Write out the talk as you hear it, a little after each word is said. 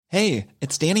Hey,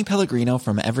 it's Danny Pellegrino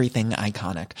from Everything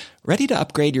Iconic. Ready to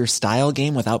upgrade your style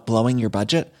game without blowing your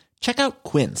budget? Check out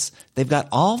Quince. They've got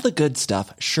all the good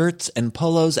stuff, shirts and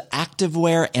polos,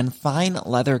 activewear, and fine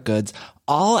leather goods,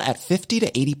 all at 50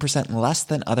 to 80% less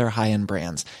than other high-end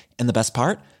brands. And the best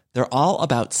part? They're all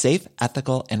about safe,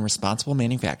 ethical, and responsible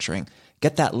manufacturing.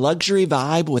 Get that luxury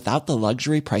vibe without the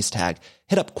luxury price tag.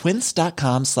 Hit up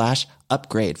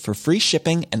quince.com/upgrade for free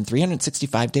shipping and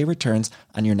 365-day returns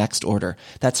on your next order.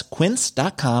 That's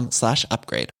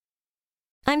quince.com/upgrade.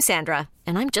 I'm Sandra,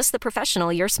 and I'm just the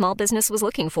professional your small business was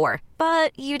looking for.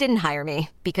 But you didn't hire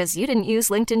me because you didn't use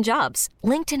LinkedIn Jobs.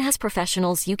 LinkedIn has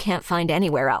professionals you can't find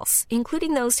anywhere else,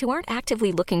 including those who aren't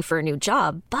actively looking for a new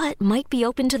job, but might be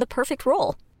open to the perfect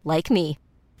role, like me.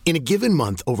 In a given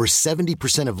month, over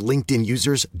 70% of LinkedIn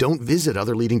users don't visit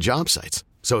other leading job sites.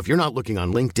 So if you're not looking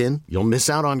on LinkedIn, you'll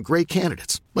miss out on great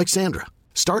candidates like Sandra.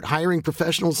 Start hiring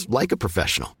professionals like a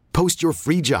professional. Post your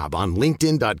free job on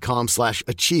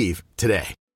linkedin.com/achieve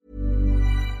today.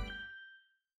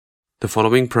 The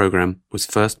following program was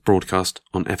first broadcast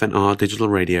on FNR Digital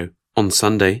Radio on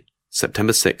Sunday,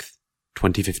 September 6th,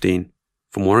 2015.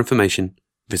 For more information,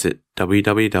 visit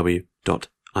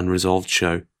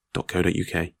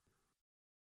www.unresolvedshow.co.uk.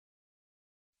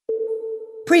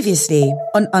 Previously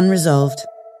on Unresolved.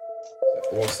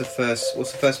 What's the first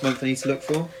month I need to look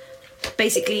for?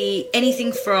 Basically,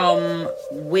 anything from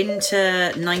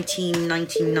winter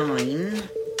 1999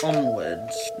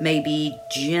 onwards, maybe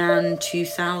Jan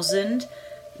 2000.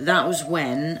 That was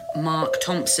when Mark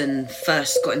Thompson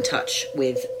first got in touch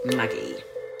with Maggie.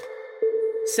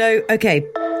 So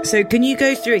can you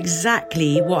go through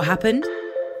exactly what happened?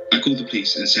 I called the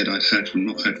police and said I'd not heard from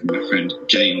my friend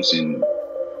James in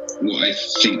what I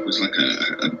think was like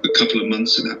a couple of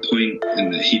months at that point,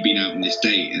 and that he'd been out on this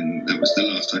date, and that was the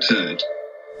last I'd heard.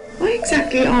 Why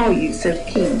exactly are you so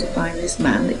keen to find this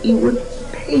man that you would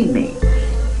pay me?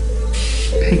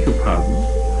 Beg your pardon?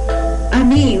 I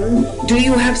mean, do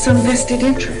you have some vested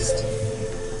interest?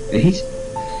 He's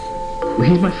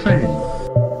my friend.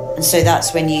 And so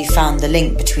that's when you found the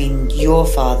link between your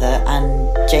father and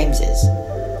James's?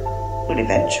 Well,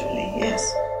 eventually,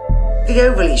 yes. The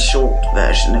overly short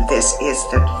version of this is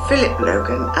that Philip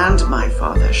Logan and my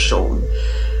father, Sean,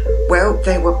 well,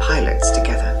 they were pilots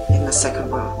together in the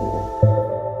Second World War.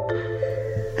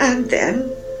 And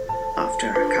then,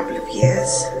 after a couple of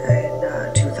years, in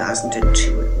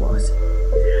 2002 it was,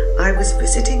 I was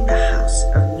visiting the house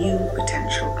of new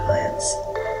potential clients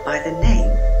by the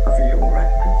name of Laura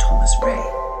and Thomas Ray.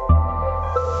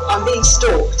 I'm being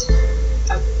stalked.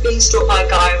 I'm being stalked by a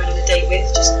guy I went on a date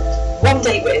with, just one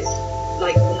date with,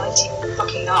 like 19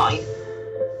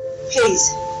 Please.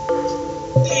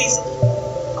 Please.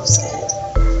 I'm scared.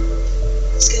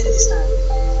 I'm scared of this man.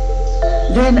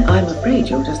 Then I'm afraid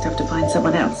you'll just have to find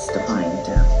someone else to find,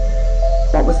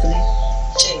 what was the name?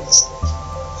 James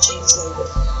Logan.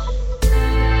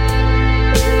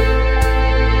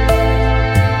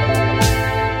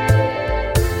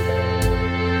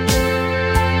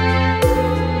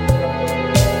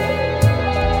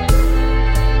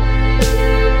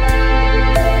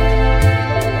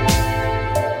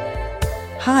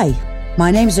 Hi, my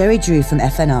name's Zoe Drew from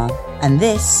FNR, and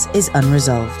this is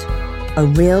Unresolved, a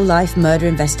real-life murder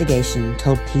investigation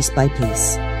told piece by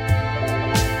piece.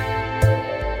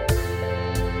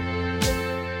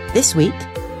 This week,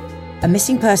 a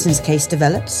missing persons case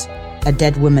develops, a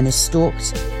dead woman is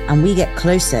stalked, and we get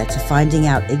closer to finding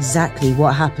out exactly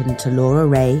what happened to Laura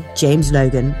Ray, James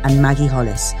Logan, and Maggie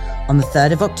Hollis on the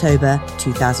 3rd of October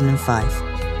 2005.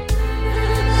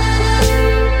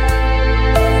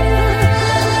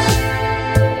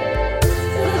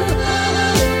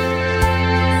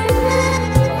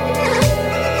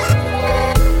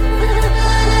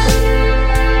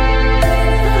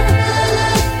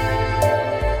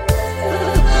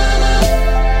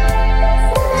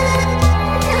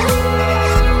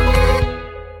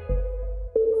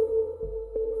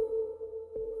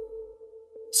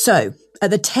 So,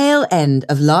 at the tail end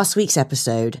of last week's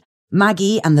episode,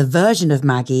 Maggie and the version of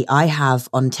Maggie I have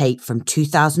on tape from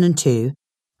 2002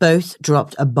 both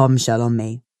dropped a bombshell on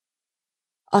me.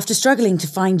 After struggling to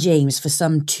find James for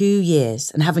some 2 years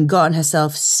and having gotten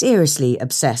herself seriously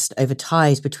obsessed over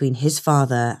ties between his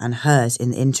father and hers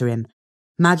in the interim,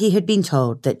 Maggie had been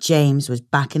told that James was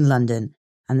back in London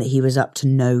and that he was up to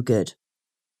no good.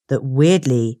 That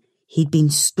weirdly, he'd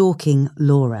been stalking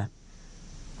Laura.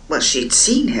 Well, she'd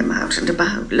seen him out and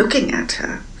about, looking at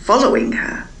her, following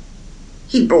her.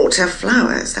 He brought her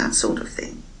flowers, that sort of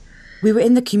thing. We were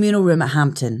in the communal room at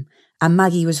Hampton, and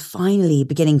Maggie was finally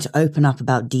beginning to open up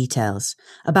about details,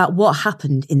 about what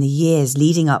happened in the years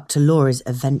leading up to Laura's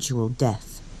eventual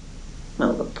death.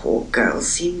 Well, the poor girl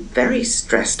seemed very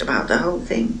stressed about the whole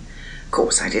thing. Of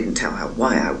course, I didn't tell her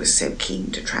why I was so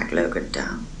keen to track Logan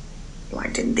down. Well, I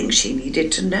didn't think she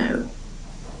needed to know.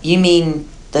 You mean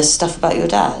the stuff about your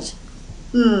dad?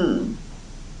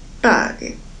 But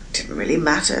it didn't really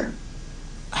matter.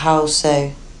 How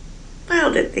so?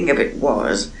 Well, the thing of it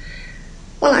was,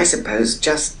 well, I suppose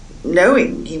just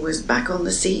knowing he was back on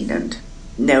the scene and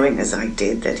knowing as I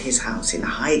did that his house in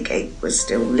Highgate was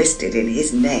still listed in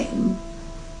his name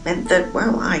meant that,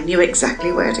 well, I knew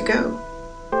exactly where to go.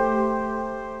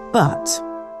 But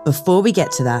before we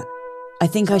get to that, I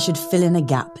think I should fill in a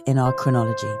gap in our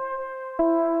chronology.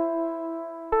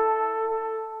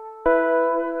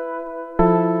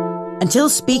 Until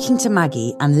speaking to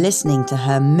Maggie and listening to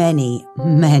her many,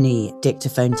 many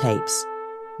dictaphone tapes,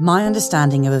 my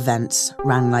understanding of events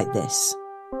ran like this.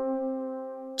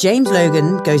 James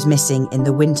Logan goes missing in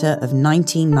the winter of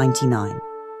 1999.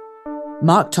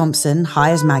 Mark Thompson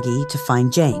hires Maggie to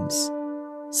find James.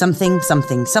 Something.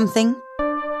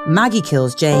 Maggie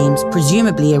kills James,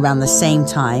 presumably around the same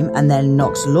time, and then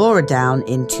knocks Laura down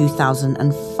in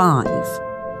 2005.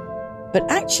 But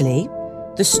actually,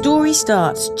 the story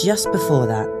starts just before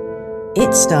that.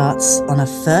 It starts on a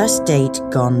first date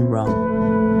gone wrong.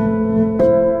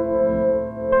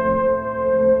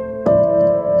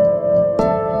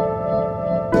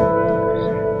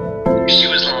 She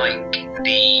was like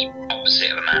the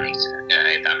opposite of a man-eater,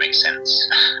 if that makes sense.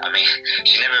 I mean,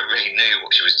 she never really knew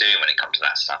what she was doing when it comes to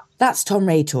that stuff. That's Tom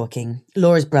Ray talking,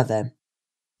 Laura's brother.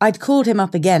 I'd called him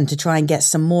up again to try and get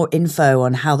some more info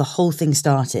on how the whole thing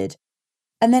started,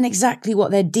 and then exactly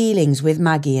what their dealings with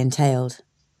Maggie entailed.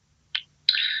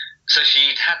 So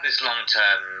she'd had this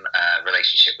long-term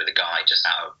relationship with a guy just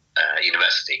out of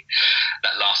university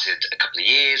that lasted a couple of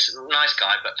years. Nice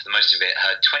guy, but for the most of it,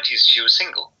 her 20s, she was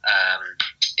single. I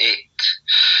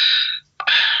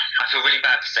feel really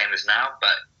bad for saying this now,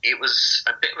 but it was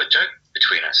a bit of a joke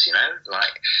between us, you know?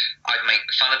 Like, I'd make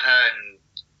fun of her and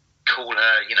call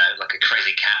her, you know, like a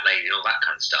crazy cat lady and all that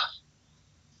kind of stuff.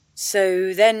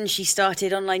 So then she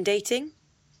started online dating?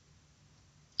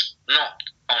 Not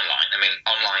online. I mean,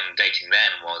 online dating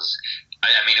then was...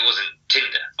 I mean, it wasn't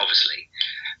Tinder, obviously.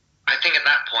 I think at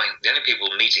that point, the only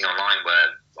people meeting online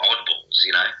were oddballs,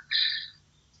 you know?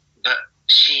 But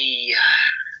she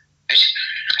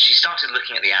started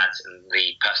looking at the ads and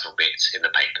the personal bits in the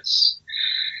papers.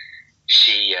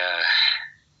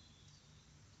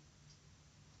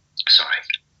 Sorry.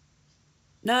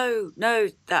 No,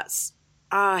 that's...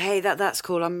 hey, that's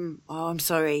cool. I'm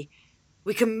sorry.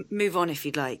 We can move on if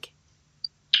you'd like.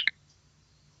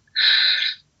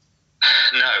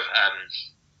 No.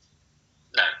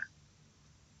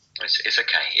 It's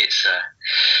okay. It's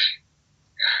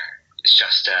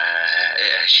just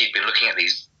she'd been looking at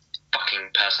these fucking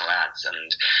personal ads,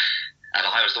 and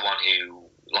I was the one who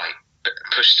like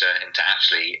pushed her into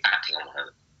actually acting on one of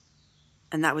them.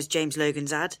 And that was James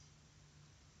Logan's ad?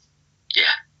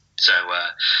 Yeah. So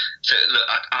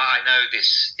look, I know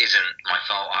this isn't my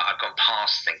fault. I've gone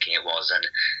past thinking it was,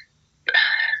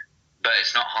 but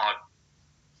it's not hard.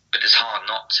 But it's hard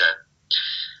not to,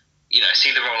 you know,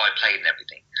 see the role I played and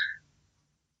everything.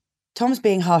 Tom's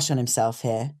being harsh on himself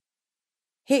here.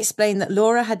 He explained that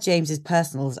Laura had James's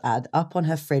personals ad up on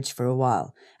her fridge for a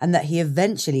while, and that he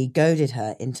eventually goaded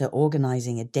her into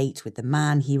organising a date with the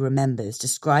man he remembers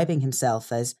describing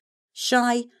himself as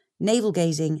shy,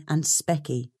 navel-gazing and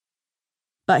specky.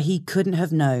 But he couldn't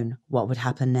have known what would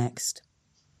happen next.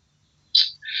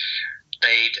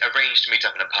 They'd arranged to meet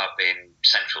up in a pub in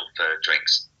Central for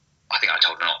drinks. I think I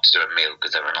told her not to do a meal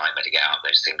because they were a nightmare to get out of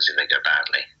those things if they go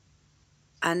badly.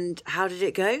 And how did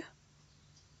it go?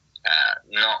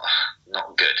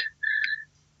 Not good.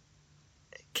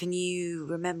 Can you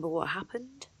remember what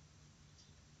happened?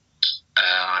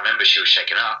 I remember she was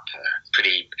shaken up,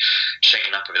 pretty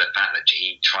shaken up over the fact that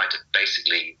he tried to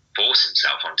basically force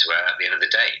himself onto her at the end of the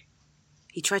day.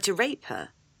 He tried to rape her?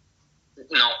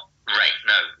 Not rape,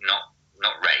 no,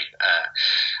 not rape.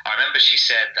 I remember she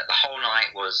said that the whole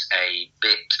night was a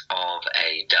bit of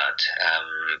a dud,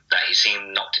 that he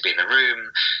seemed not to be in the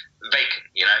room, vacant,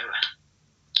 you know,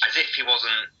 as if he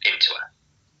wasn't into her.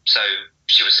 So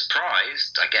she was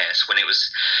surprised, I guess, when it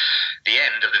was the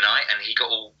end of the night and he got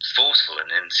all forceful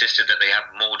and insisted that they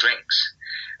have more drinks.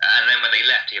 And then when they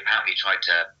left, he apparently tried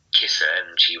to kiss her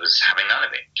and she was having none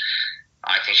of it.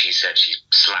 I think she said she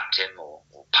slapped him or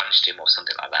punched him or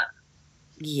something like that.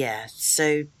 Yeah,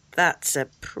 so that's a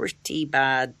pretty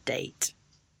bad date.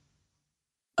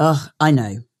 Ugh, I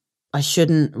know. I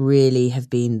shouldn't really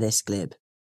have been this glib.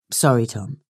 Sorry,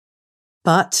 Tom.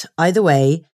 But either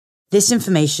way, this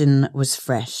information was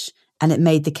fresh, and it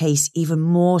made the case even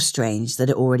more strange than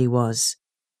it already was.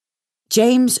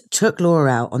 James took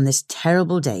Laura out on this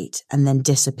terrible date and then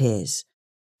disappears,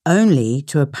 only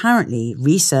to apparently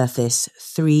resurface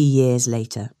 3 years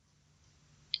later.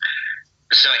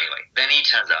 So anyway, then he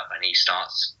turns up and he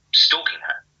starts stalking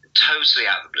her, totally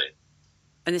out of the blue.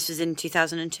 And this was in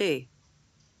 2002?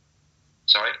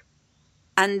 Sorry?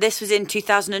 And this was in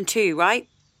 2002, right?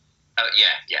 Oh, yeah.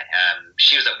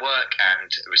 She was at work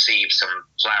and received some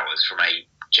flowers from a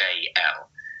JL.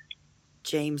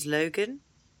 James Logan?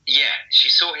 Yeah, she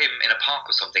saw him in a park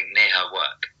or something near her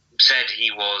work. Said he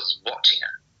was watching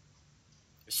her.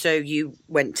 So you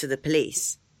went to the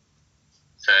police?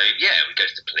 So, yeah, we go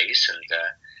to the police and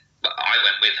I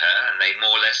went with her and they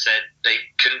more or less said they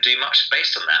couldn't do much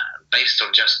based on that, based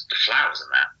on just the flowers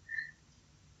and that.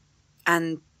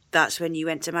 And that's when you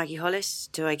went to Maggie Hollis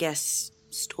to, I guess,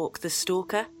 stalk the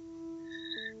stalker?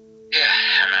 Yeah,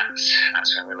 and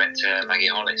that's when we went to Maggie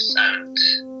Hollis, and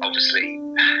obviously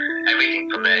everything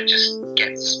from there just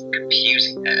gets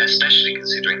confusing, especially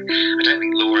considering I don't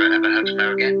think Laura ever heard from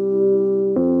her again.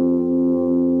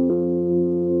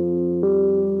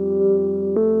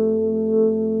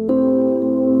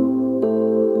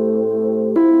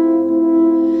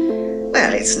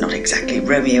 Well, it's not exactly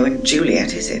Romeo and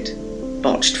Juliet, is it?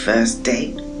 Botched first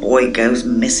date, boy goes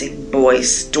missing, boy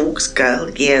stalks girl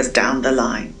years down the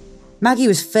line. Maggie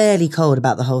was fairly cold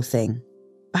about the whole thing.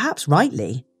 Perhaps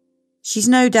rightly. She's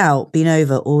no doubt been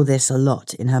over all this a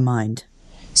lot in her mind.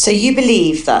 So you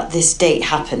believe that this date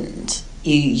happened?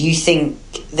 You think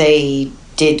they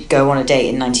did go on a date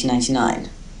in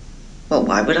 1999? Well,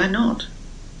 why would I not?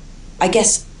 I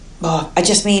just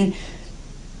mean,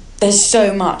 there's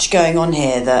so much going on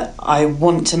here that I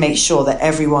want to make sure that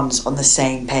everyone's on the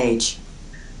same page.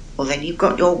 Well, then you've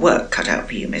got your work cut out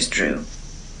for you, Miss Drew.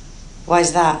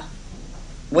 Why's that?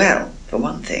 Well, for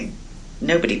one thing,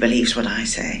 nobody believes what I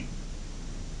say.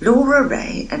 Laura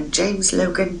Ray and James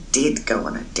Logan did go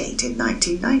on a date in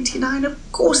 1999,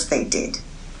 of course they did.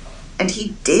 And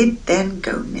he did then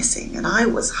go missing, and I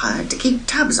was hired to keep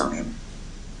tabs on him.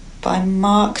 By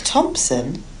Mark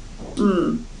Thompson?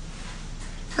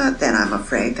 But then I'm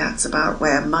afraid that's about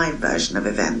where my version of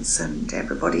events and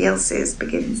everybody else's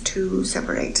begins to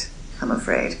separate, I'm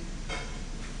afraid.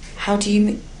 How do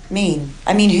you mean?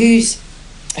 I mean, whose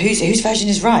version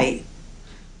is right?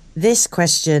 This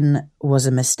question was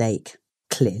a mistake,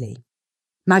 clearly.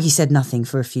 Maggie said nothing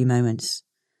for a few moments,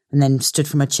 and then stood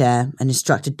from her chair and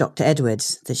instructed Dr.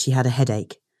 Edwards that she had a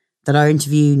headache, that our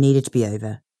interview needed to be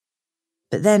over.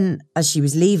 But then, as she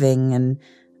was leaving and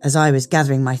as I was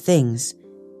gathering my things,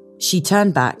 she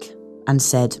turned back and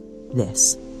said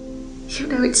this. You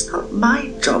know, it's not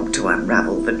my job to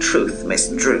unravel the truth, Miss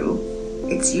Drew.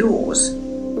 It's yours.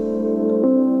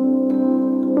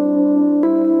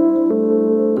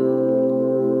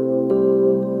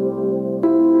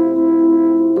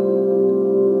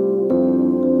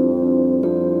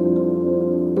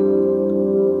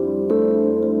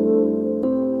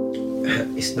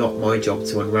 It's not my job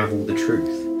to unravel the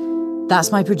truth.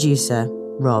 That's my producer,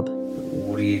 Rob.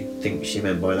 What do you think she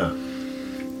meant by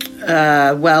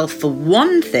that? Well, for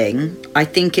one thing, I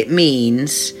think it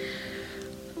means...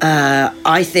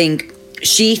 I think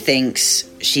she thinks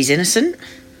she's innocent.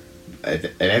 Of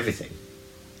everything?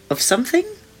 Of something?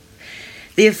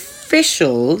 The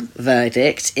official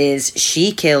verdict is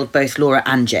she killed both Laura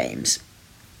and James.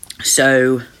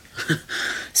 So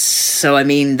I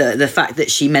mean, the fact that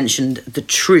she mentioned the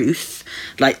truth,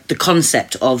 like the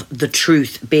concept of the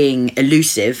truth being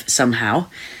elusive somehow,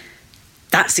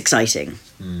 that's exciting.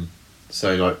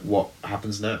 So, like, what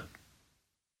happens now?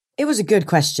 It was a good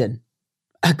question.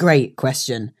 A great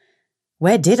question.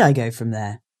 Where did I go from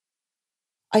there?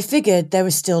 I figured there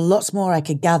was still lots more I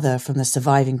could gather from the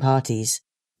surviving parties,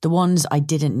 the ones I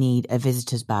didn't need a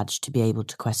visitor's badge to be able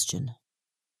to question.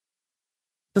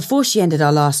 Before she ended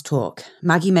our last talk,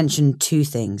 Maggie mentioned two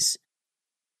things.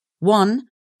 One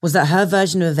was that her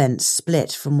version of events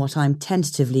split from what I'm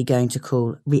tentatively going to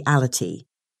call reality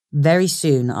very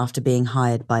soon after being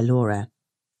hired by Laura.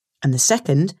 And the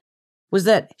second was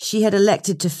that she had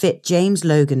elected to fit James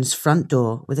Logan's front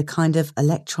door with a kind of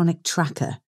electronic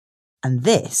tracker. And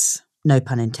this, no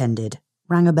pun intended,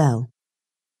 rang a bell.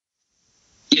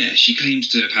 Yeah, she claims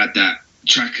to have had that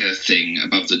tracker thing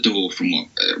above the door from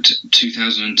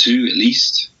 2002 at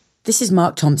least. This is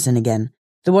Mark Thompson again,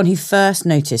 the one who first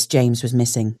noticed James was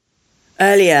missing.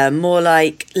 Earlier, more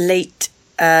like late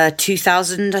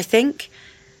 2000, I think.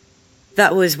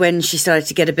 That was when she started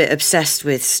to get a bit obsessed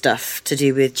with stuff to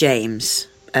do with James,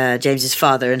 James's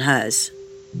father and hers.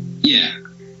 Yeah,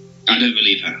 I don't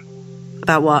believe her.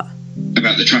 About what?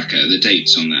 About the tracker, the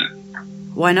dates on that.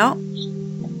 Why not?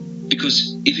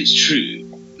 Because if it's true,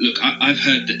 look, I've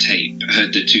heard the tape,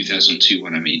 heard the 2002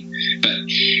 one, but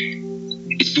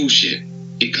it's bullshit.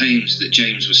 It claims that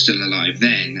James was still alive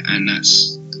then, and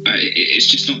it's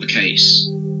just not the case.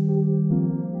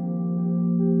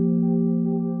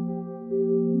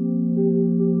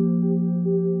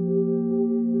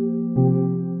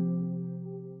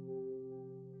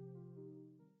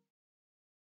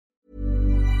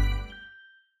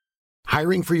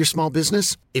 Hiring for your small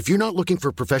business? If you're not looking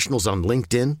for professionals on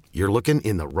LinkedIn, you're looking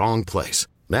in the wrong place.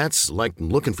 That's like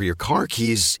looking for your car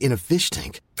keys in a fish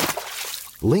tank.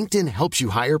 LinkedIn helps you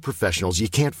hire professionals you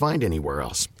can't find anywhere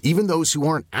else, even those who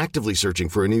aren't actively searching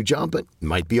for a new job but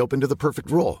might be open to the perfect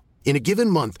role. In a given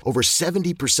month, over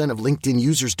 70% of LinkedIn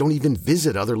users don't even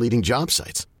visit other leading job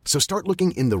sites. So start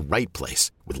looking in the right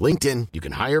place. With LinkedIn, you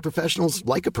can hire professionals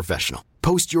like a professional.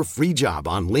 Post your free job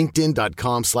on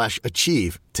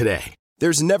linkedin.com/achieve today.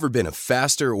 There's never been a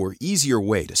faster or easier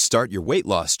way to start your weight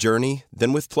loss journey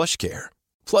than with PlushCare.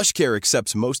 PlushCare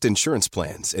accepts most insurance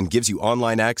plans and gives you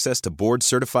online access to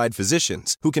board-certified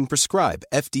physicians who can prescribe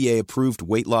FDA-approved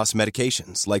weight loss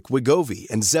medications like Wegovy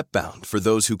and Zepbound for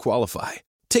those who qualify.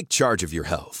 Take charge of your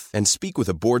health and speak with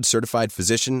a board-certified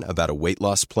physician about a weight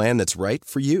loss plan that's right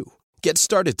for you. Get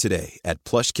started today at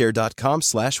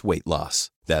plushcare.com/weight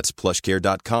loss. That's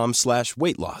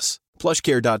plushcare.com/weight loss.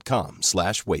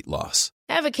 plushcare.com/weight loss.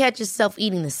 Ever catch yourself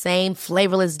eating the same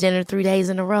flavorless dinner 3 days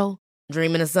in a row?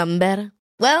 Dreaming of something better?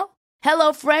 Well,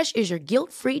 HelloFresh is your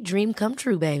guilt-free dream come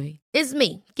true, baby. It's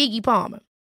me, Keke Palmer.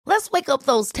 Let's wake up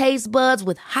those taste buds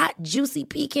with hot, juicy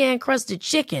pecan-crusted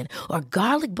chicken or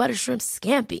garlic butter shrimp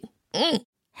scampi.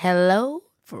 Hello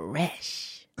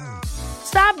Fresh.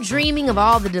 Stop dreaming of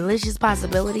all the delicious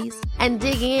possibilities and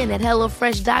dig in at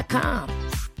HelloFresh.com.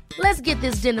 Let's get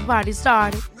this dinner party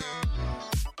started.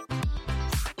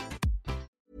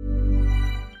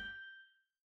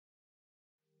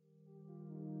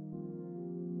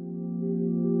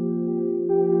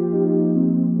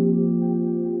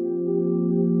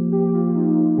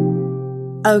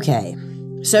 Okay,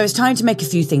 so it's time to make a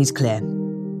few things clear.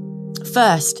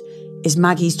 First is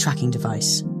Maggie's tracking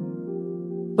device.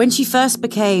 When she first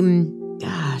became,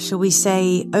 shall we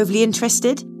say, overly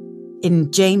interested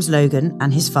in James Logan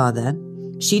and his father,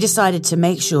 she decided to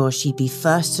make sure she'd be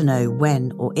first to know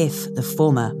when or if the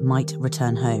former might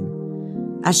return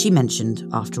home. As she mentioned,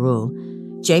 after all,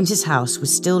 James's house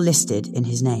was still listed in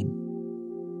his name.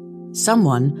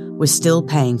 Someone was still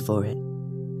paying for it.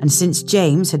 And since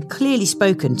James had clearly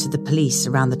spoken to the police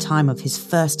around the time of his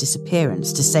first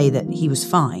disappearance to say that he was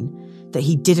fine, that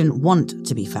he didn't want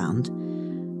to be found,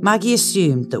 Maggie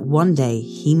assumed that one day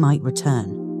he might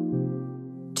return.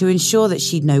 To ensure that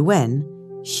she'd know when,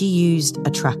 she used a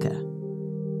tracker.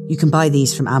 You can buy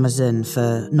these from Amazon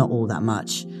for not all that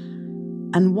much.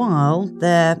 And while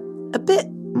they're a bit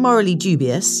morally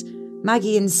dubious,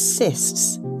 Maggie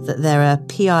insists that they're a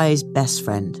PI's best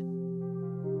friend.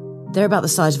 They're about the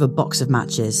size of a box of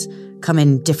matches, come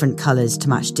in different colours to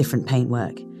match different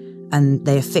paintwork, and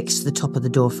they are fixed to the top of the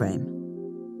doorframe.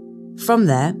 From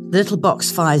there, the little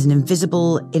box fires an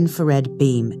invisible infrared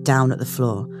beam down at the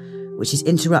floor, which is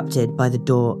interrupted by the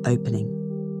door opening.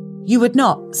 You would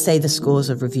not, say the scores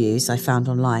of reviews I found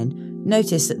online,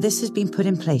 notice that this has been put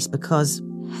in place because,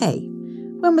 hey,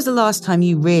 when was the last time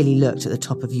you really looked at the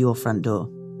top of your front door?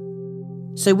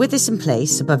 So with this in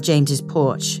place above James's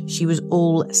porch, she was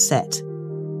all set.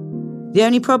 The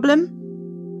only problem?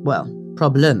 Well,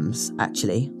 problems,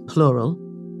 actually, plural.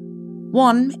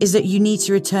 One is that you need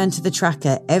to return to the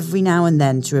tracker every now and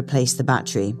then to replace the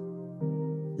battery.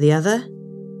 The other?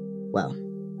 Well,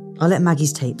 I'll let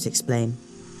Maggie's tapes explain.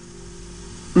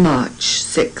 March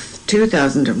 6th,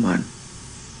 2001.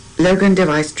 Logan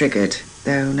device triggered,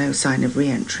 though no sign of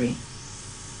re-entry.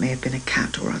 May have been a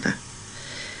cat or other.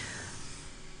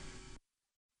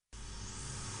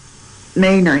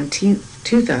 May 19th,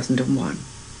 2001.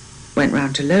 Went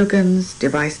round to Logan's,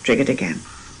 device triggered again.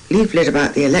 Leaflet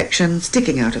about the election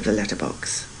sticking out of the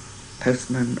letterbox.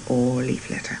 Postman or leaf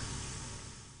letter.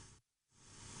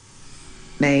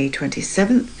 May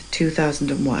 27th,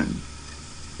 2001.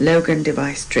 Logan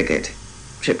device triggered.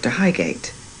 Trip to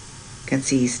Highgate. Can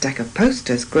see stack of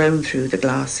posters grown through the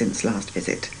glass since last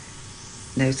visit.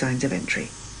 No signs of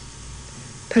entry.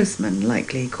 Postman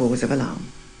likely cause of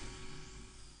alarm.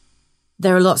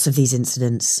 There are lots of these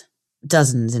incidents.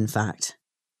 Dozens, in fact.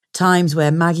 Times where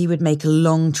Maggie would make a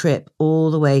long trip all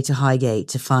the way to Highgate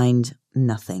to find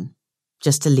nothing.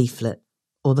 Just a leaflet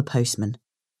or the postman.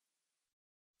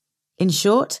 In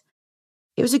short,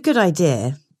 it was a good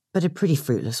idea, but a pretty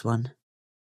fruitless one.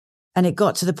 And it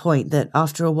got to the point that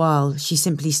after a while, she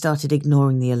simply started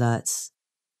ignoring the alerts.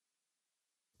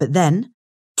 But then,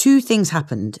 two things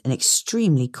happened in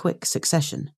extremely quick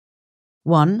succession.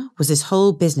 One was this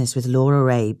whole business with Laura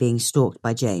Ray being stalked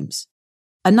by James.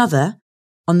 Another,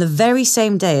 on the very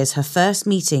same day as her first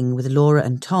meeting with Laura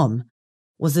and Tom,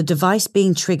 was the device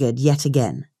being triggered yet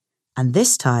again. And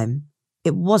this time,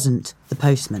 it wasn't the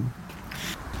postman.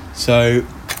 So,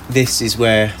 this is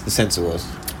where the sensor was?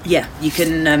 Yeah, you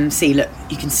can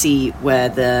you can see where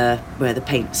the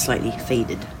paint slightly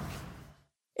faded.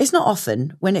 It's not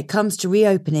often, when it comes to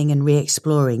reopening and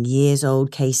re-exploring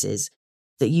years-old cases,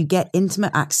 that you get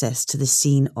intimate access to the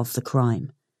scene of the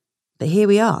crime. But here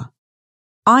we are.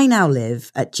 I now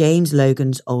live at James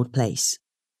Logan's old place.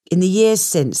 In the years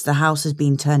since, the house has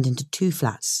been turned into 2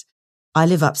 flats. I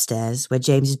live upstairs, where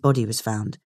James's body was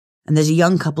found, and there's a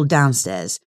young couple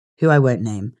downstairs, who I won't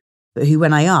name, but who,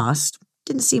 when I asked,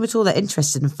 didn't seem at all that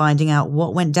interested in finding out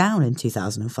what went down in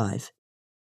 2005.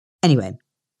 Anyway,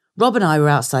 Rob and I were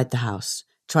outside the house,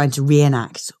 trying to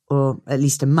reenact, or at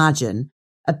least imagine,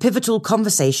 a pivotal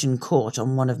conversation caught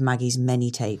on one of Maggie's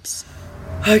many tapes.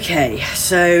 Okay,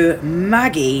 so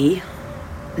Maggie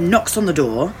knocks on the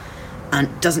door and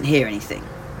doesn't hear anything,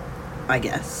 I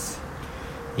guess.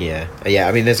 Yeah,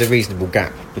 I mean, there's a reasonable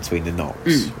gap between the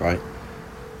knocks, right?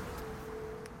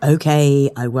 Okay,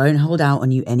 I won't hold out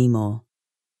on you anymore.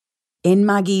 In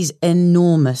Maggie's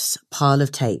enormous pile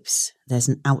of tapes, there's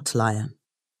an outlier.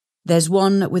 There's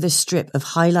one with a strip of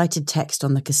highlighted text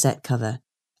on the cassette cover,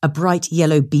 a bright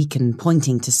yellow beacon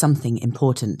pointing to something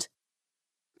important.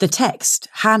 The text,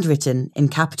 handwritten in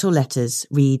capital letters,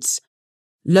 reads,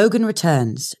 Logan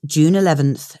returns, June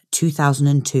 11th,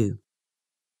 2002.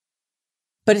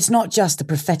 But it's not just the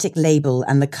prophetic label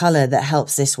and the colour that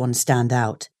helps this one stand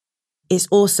out. It's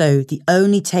also the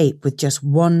only tape with just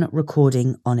one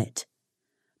recording on it.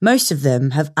 Most of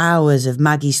them have hours of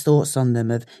Maggie's thoughts on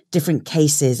them, of different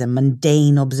cases and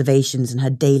mundane observations and her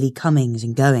daily comings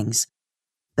and goings.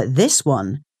 But this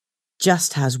one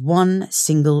just has one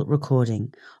single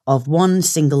recording of one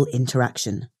single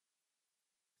interaction.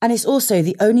 And it's also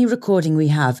the only recording we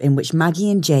have in which Maggie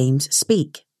and James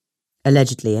speak.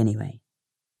 Allegedly, anyway.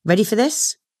 Ready for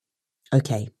this?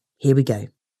 Okay, here we go.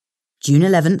 June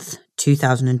 11th,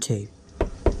 2002.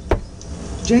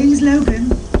 James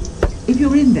Logan, if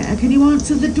you're in there, can you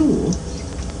answer the door?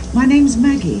 My name's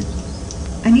Maggie.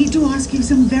 I need to ask you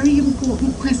some very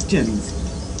important questions.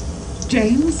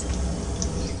 James?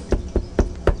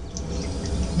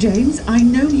 James, I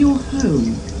know you're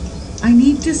home. I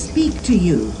need to speak to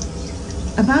you.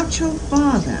 About your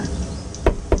father.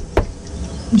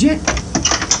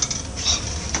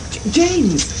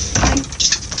 James!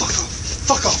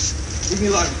 Fuck off! Leave me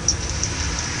alone.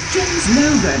 James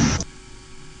Logan!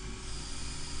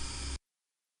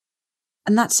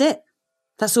 And that's it.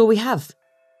 That's all we have.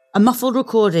 A muffled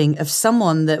recording of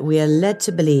someone that we are led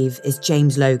to believe is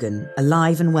James Logan,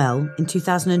 alive and well in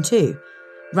 2002,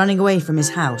 running away from his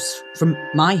house, from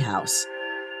my house,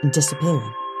 and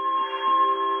disappearing.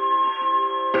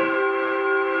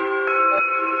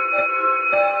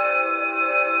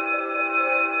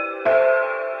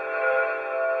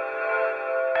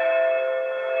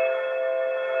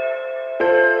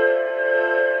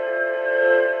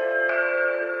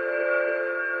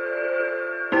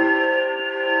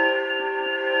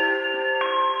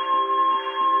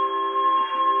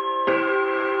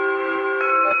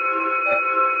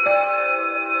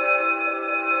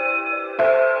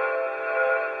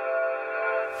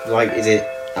 Like, is it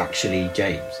actually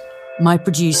James? My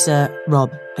producer,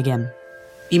 Rob, again.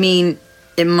 You mean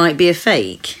it might be a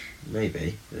fake?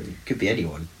 Maybe. It could be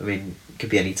anyone. I mean, it could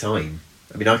be any time.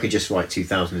 I mean, I could just write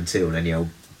 2002 on any old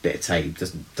bit of tape.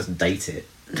 Doesn't date it.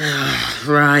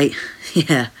 Right,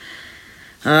 yeah.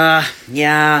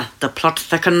 Yeah, the plot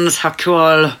thickens,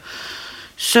 Hercule.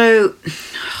 So,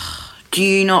 do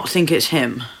you not think it's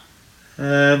him?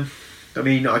 I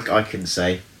mean, I couldn't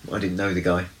say. I didn't know the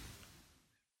guy.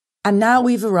 And now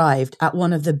we've arrived at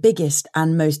one of the biggest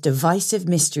and most divisive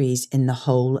mysteries in the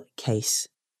whole case.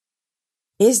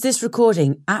 Is this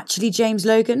recording actually James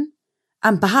Logan?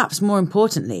 And perhaps more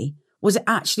importantly, was it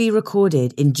actually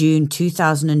recorded in June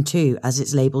 2002 as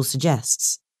its label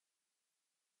suggests?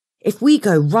 If we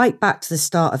go right back to the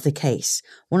start of the case,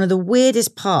 one of the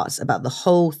weirdest parts about the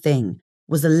whole thing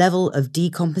was the level of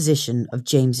decomposition of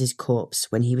James's corpse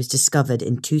when he was discovered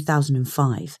in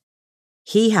 2005.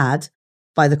 He had,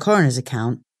 by the coroner's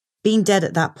account, been dead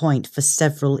at that point for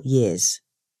several years.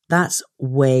 That's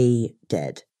way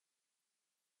dead.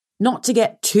 Not to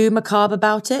get too macabre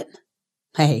about it.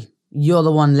 Hey, you're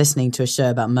the one listening to a show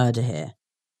about murder here.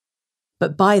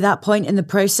 But by that point in the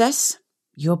process,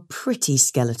 you're pretty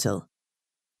skeletal.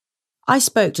 I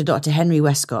spoke to Dr. Henry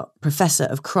Westcott, Professor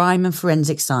of Crime and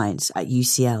Forensic Science at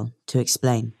UCL, to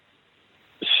explain.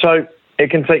 So it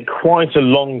can take quite a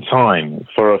long time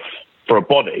for a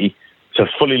body to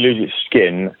fully lose its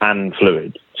skin and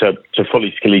fluid, to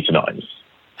fully skeletonize.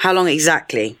 How long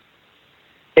exactly?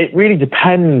 It really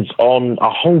depends on a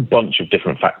whole bunch of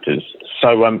different factors.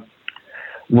 So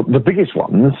the biggest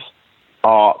ones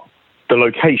are the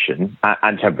location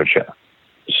and temperature.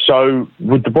 So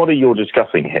with the body you're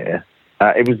discussing here,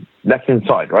 it was left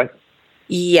inside, right?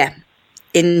 Yeah,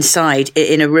 inside,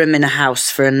 in a room in a house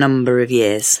for a number of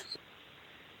years.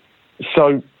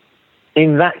 So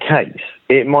in that case,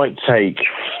 it might take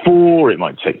 4, it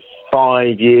might take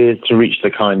 5 years to reach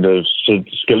the kind of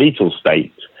skeletal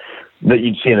state that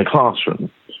you'd see in a classroom,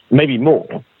 maybe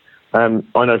more.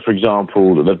 I know, for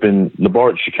example, that there have been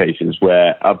laboratory cases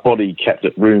where a body kept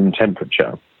at room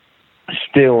temperature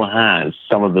still has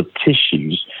some of the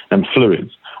tissues and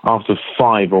fluids after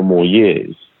 5 or more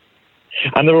years.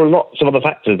 And there are lots of other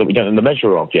factors that we don't know the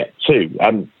measure of yet, too.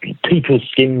 People's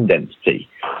skin density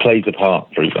plays a part,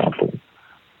 for example.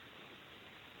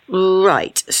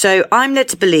 Right. So I'm led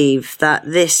to believe that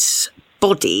this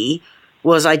body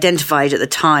was identified at the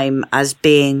time as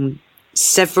being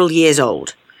several years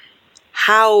old.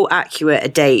 How accurate a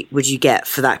date would you get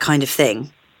for that kind of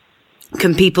thing?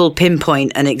 Can people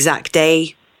pinpoint an exact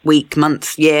day, week,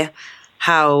 month, year?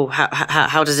 How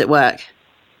does it work?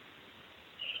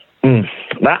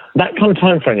 That kind of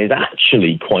time frame is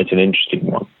actually quite an interesting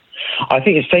one. I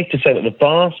think it's safe to say that the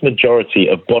vast majority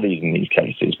of bodies in these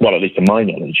cases, well, at least to my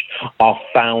knowledge, are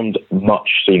found much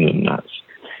sooner than that.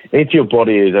 If your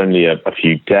body is only a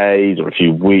few days or a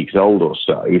few weeks old or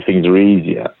so, things are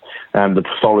easier. The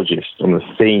pathologist on the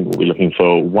scene will be looking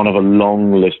for one of a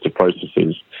long list of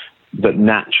processes that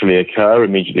naturally occur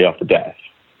immediately after death.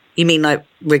 You mean like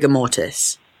rigor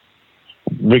mortis?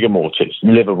 Rigor mortis,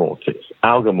 liver mortis,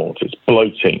 alga mortis,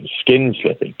 bloating, skin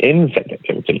slipping, insect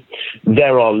activity.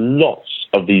 There are lots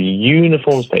of these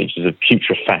uniform stages of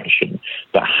putrefaction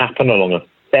that happen along a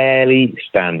fairly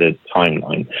standard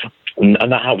timeline. And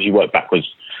that helps you work backwards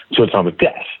to a time of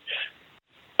death.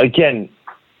 Again,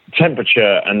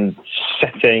 temperature and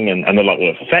setting and the like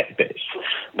will affect this,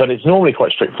 but it's normally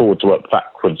quite straightforward to work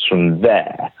backwards from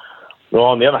there. Well,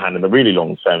 on the other hand, in the really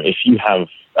long term, if you have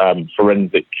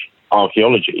forensic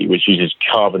archaeology, which uses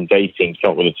carbon dating to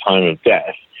come up with a time of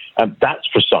death, that's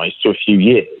precise to a few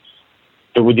years.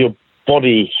 But with your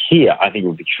body here, I think it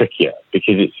would be trickier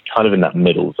because it's kind of in that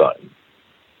middle zone.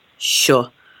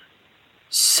 Sure.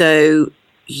 So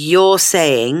you're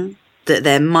saying that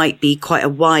there might be quite a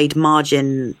wide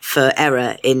margin for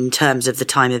error in terms of the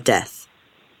time of death?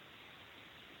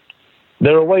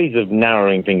 There are ways of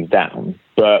narrowing things down,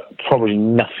 but probably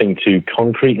nothing too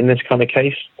concrete in this kind of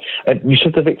case. You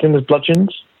said the victim was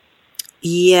bludgeoned?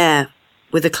 Yeah,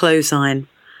 with a clothes iron.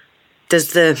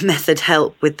 Does the method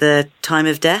help with the time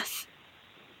of death?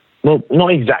 Well,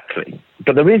 not exactly.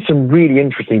 But there is some really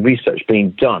interesting research being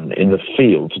done in the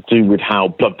field to do with how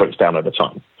blood breaks down over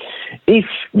time. If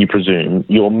you presume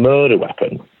your murder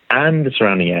weapon and the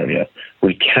surrounding area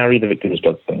would carry the victim's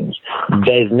bloodstains,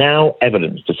 there's now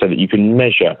evidence to say that you can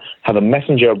measure how the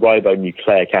messenger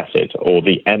ribonucleic acid, or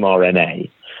the mRNA,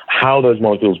 how those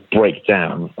molecules break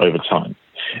down over time.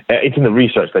 It's in the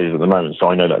research stages at the moment, so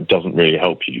I know that doesn't really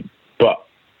help you. But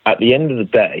at the end of the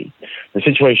day, the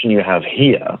situation you have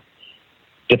here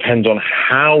depends on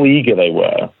how eager they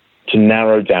were to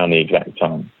narrow down the exact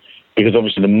time. Because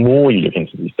obviously the more you look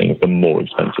into these things, the more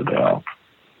expensive they are.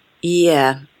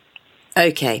 Yeah.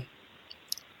 Okay.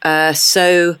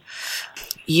 So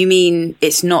you mean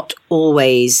it's not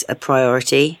always a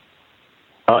priority?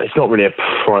 It's not really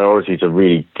a priority to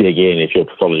really dig in if your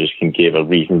pathologist can give a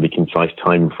reasonably concise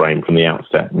time frame from the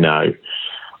outset. No.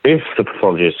 If the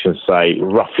pathologist can say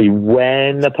roughly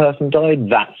when the person died,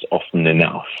 that's often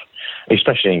enough.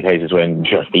 Especially in cases when,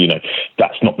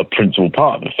 that's not the principal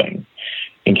part of the thing.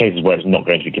 In cases where it's not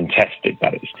going to be contested,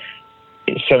 that is.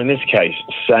 So in this case,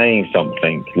 saying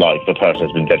something like the person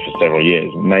has been dead for several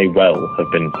years may well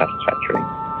have been satisfactory.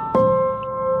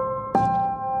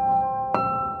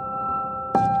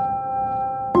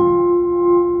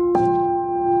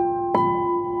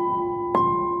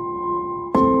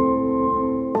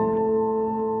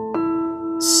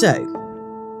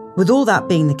 So, with all that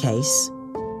being the case,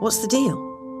 what's the deal?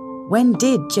 When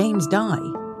did James die?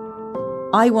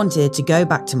 I wanted to go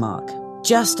back to Mark,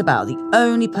 just about the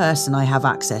only person I have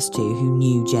access to who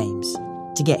knew James,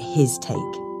 to get his take.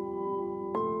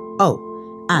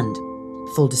 Oh, and,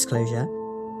 full disclosure,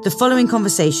 the following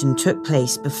conversation took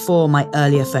place before my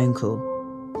earlier phone call.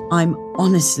 I'm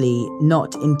honestly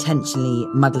not intentionally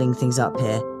muddling things up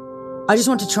here. I just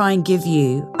want to try and give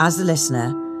you, as the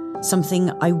listener,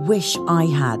 something I wish I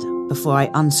had before I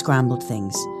unscrambled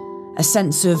things. A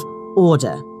sense of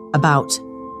order about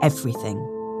everything.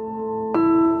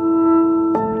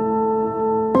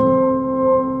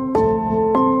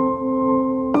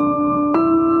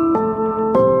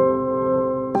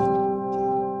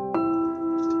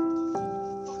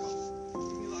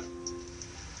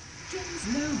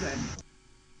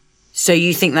 So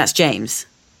you think that's James?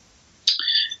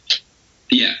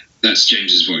 Yeah, that's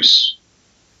James's voice.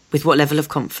 With what level of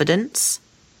confidence?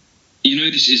 You know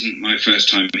this isn't my first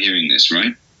time hearing this,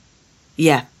 right?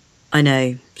 Yeah, I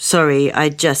know. Sorry, I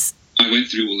went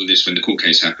through all of this when the court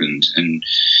case happened, and,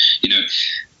 and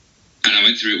I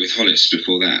went through it with Hollis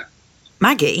before that.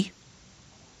 Maggie?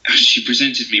 She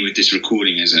presented me with this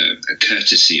recording as a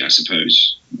courtesy, I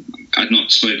suppose. I'd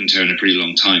not spoken to her in a pretty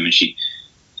long time, and she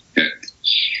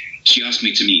asked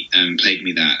me to meet and played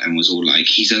me that and was all like,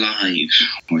 he's alive.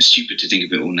 Well, it's stupid to think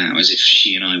of it all now, as if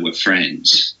she and I were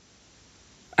friends.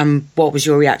 What was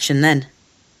your reaction then?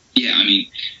 Yeah, I mean,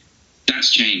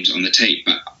 that's James on the tape,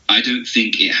 but I don't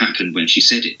think it happened when she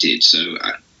said it did, so...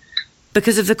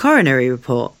 Because of the coronary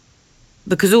report?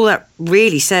 Because all that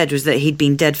really said was that he'd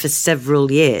been dead for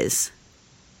several years.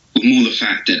 But more the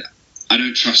fact that I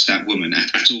don't trust that woman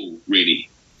at all, really.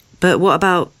 But what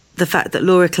about the fact that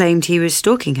Laura claimed he was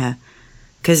stalking her?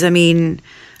 Because, I mean,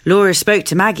 Laura spoke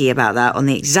to Maggie about that on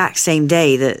the exact same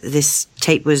day that this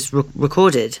tape was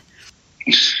recorded.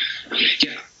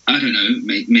 Yeah, I don't know,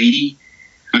 maybe.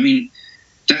 I mean,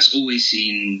 that's always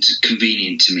seemed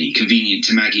convenient to me, convenient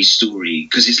to Maggie's story,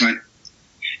 because it's like,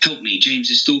 help me, James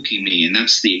is stalking me, and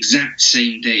that's the exact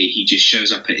same day he just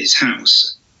shows up at his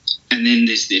house. And then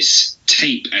there's this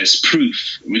tape as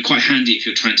proof. I mean, quite handy if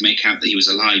you're trying to make out that he was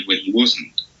alive when he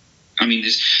wasn't. I mean,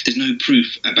 there's no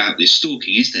proof about this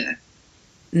stalking, is there?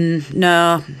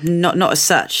 No, not as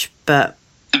such, but...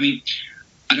 I mean,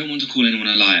 I don't want to call anyone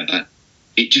a liar, but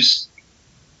it just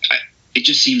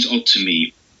seems odd to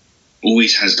me.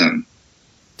 Always has done.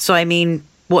 So, I mean,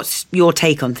 what's your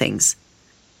take on things?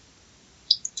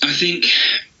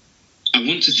 I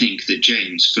want to think that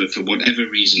James, for whatever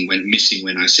reason, went missing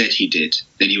when I said he did.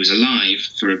 Then he was alive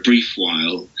for a brief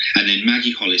while, and then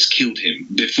Maggie Hollis killed him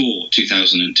before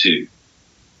 2002.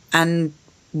 And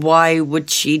why would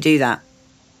she do that?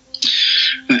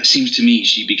 It seems to me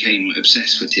she became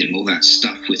obsessed with him, all that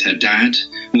stuff with her dad.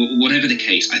 Whatever the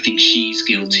case, I think she's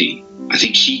guilty. I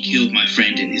think she killed my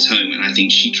friend in his home, and I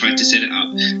think she tried to set it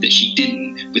up that she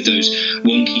didn't with those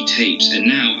wonky tapes. And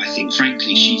now I think,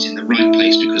 frankly, she's in the right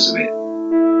place because of it.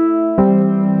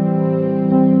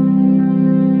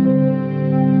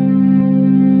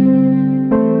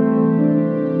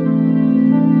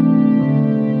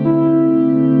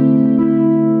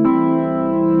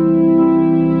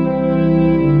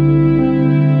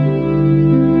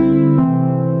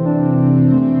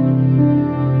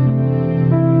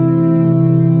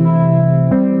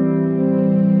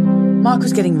 Mark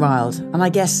was getting riled, and I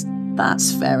guess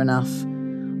that's fair enough.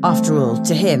 After all,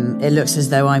 to him, it looks as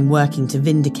though I'm working to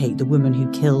vindicate the woman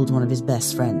who killed one of his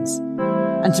best friends,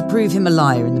 and to prove him a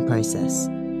liar in the process.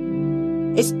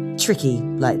 It's tricky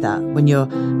like that, when you're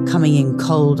coming in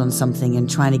cold on something and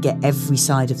trying to get every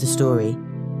side of the story.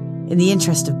 In the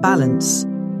interest of balance,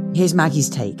 here's Maggie's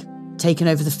take, taken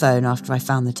over the phone after I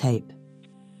found the tape.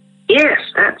 Yes,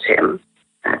 that's him.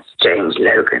 That's James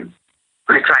Logan.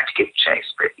 I tried to give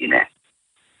chase, but,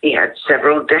 he had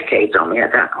several decades on me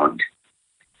at that point.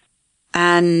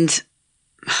 And,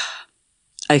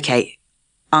 okay,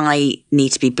 I need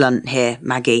to be blunt here,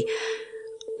 Maggie.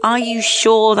 Are you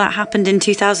sure that happened in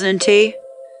 2002?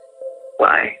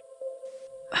 Why?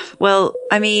 Well,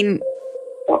 I mean...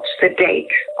 What's the date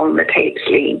on the tape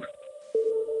sleeve?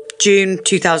 June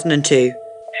 2002.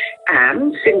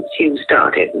 And since you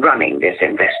started running this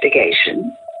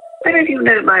investigation, have you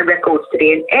known my records to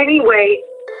be in any way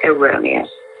erroneous?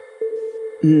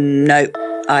 No,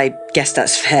 I guess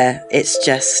that's fair. It's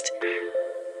just...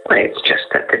 Well, it's just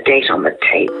that the date on the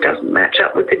tape doesn't match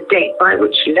up with the date by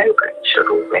which Logan should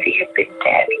already have been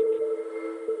dead.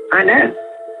 I know,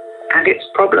 and it's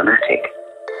problematic.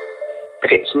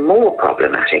 But it's more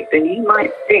problematic than you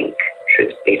might think,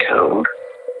 truth be told.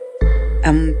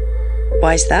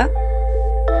 Why's that?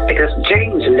 Because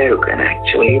James Logan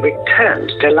actually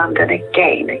returned to London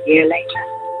again a year later.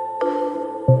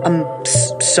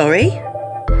 Sorry?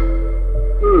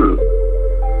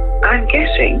 I'm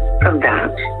guessing from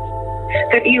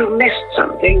that you missed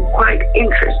something quite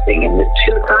interesting in the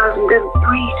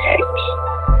 2003 tapes.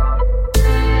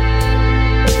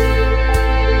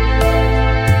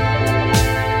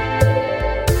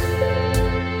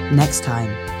 Next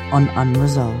time on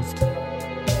Unresolved.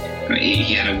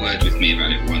 he had a word with me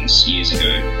about it once, years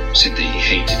ago. Said that he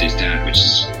hated his dad, which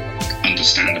is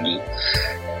understandable.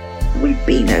 We've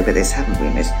been over this, haven't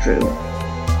we, Miss Drew?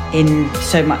 In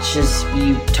so much as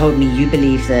you told me you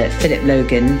believe that Philip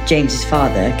Logan, James's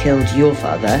father, killed your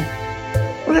father.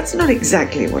 Well, that's not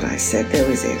exactly what I said, though,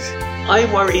 is it? I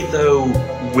worry, though,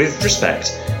 with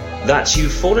respect, that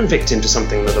you've fallen victim to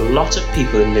something that a lot of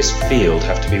people in this field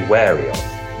have to be wary of.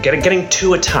 Getting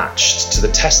too attached to the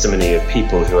testimony of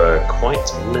people who are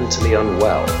quite mentally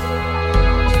unwell.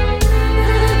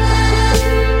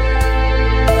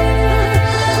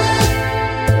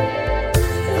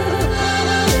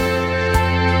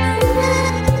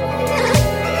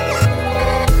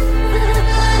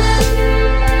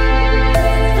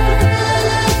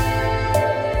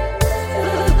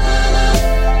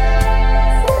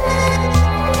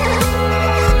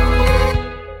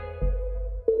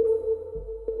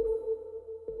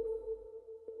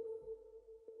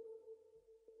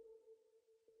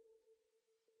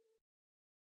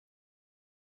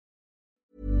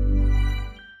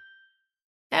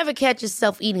 Ever catch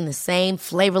yourself eating the same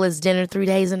flavorless dinner 3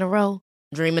 days in a row?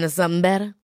 Dreaming of something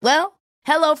better? Well,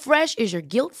 HelloFresh is your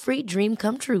guilt-free dream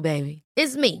come true, baby.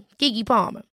 It's me, Keke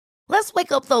Palmer. Let's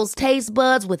wake up those taste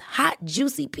buds with hot,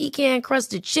 juicy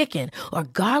pecan-crusted chicken or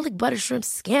garlic butter shrimp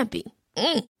scampi.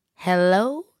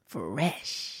 Hello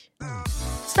Fresh.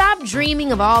 Stop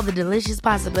dreaming of all the delicious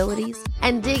possibilities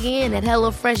and dig in at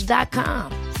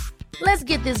HelloFresh.com. Let's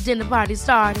get this dinner party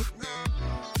started.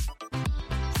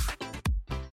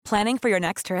 Planning for your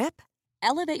next trip?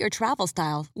 Elevate your travel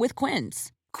style with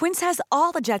Quince. Quince has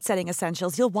all the jet-setting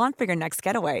essentials you'll want for your next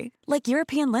getaway, like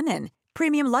European linen,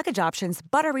 premium luggage options,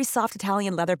 buttery soft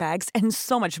Italian leather bags, and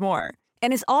so much more.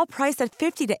 And is all priced at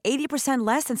 50 to 80%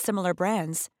 less than similar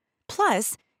brands.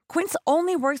 Plus, Quince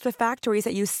only works with factories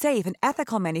that use safe and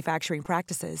ethical manufacturing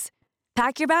practices.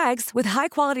 Pack your bags with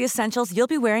high-quality essentials you'll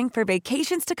be wearing for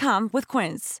vacations to come with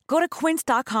Quince. Go to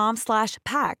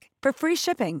quince.com/pack for free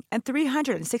shipping and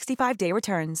 365-day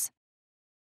returns.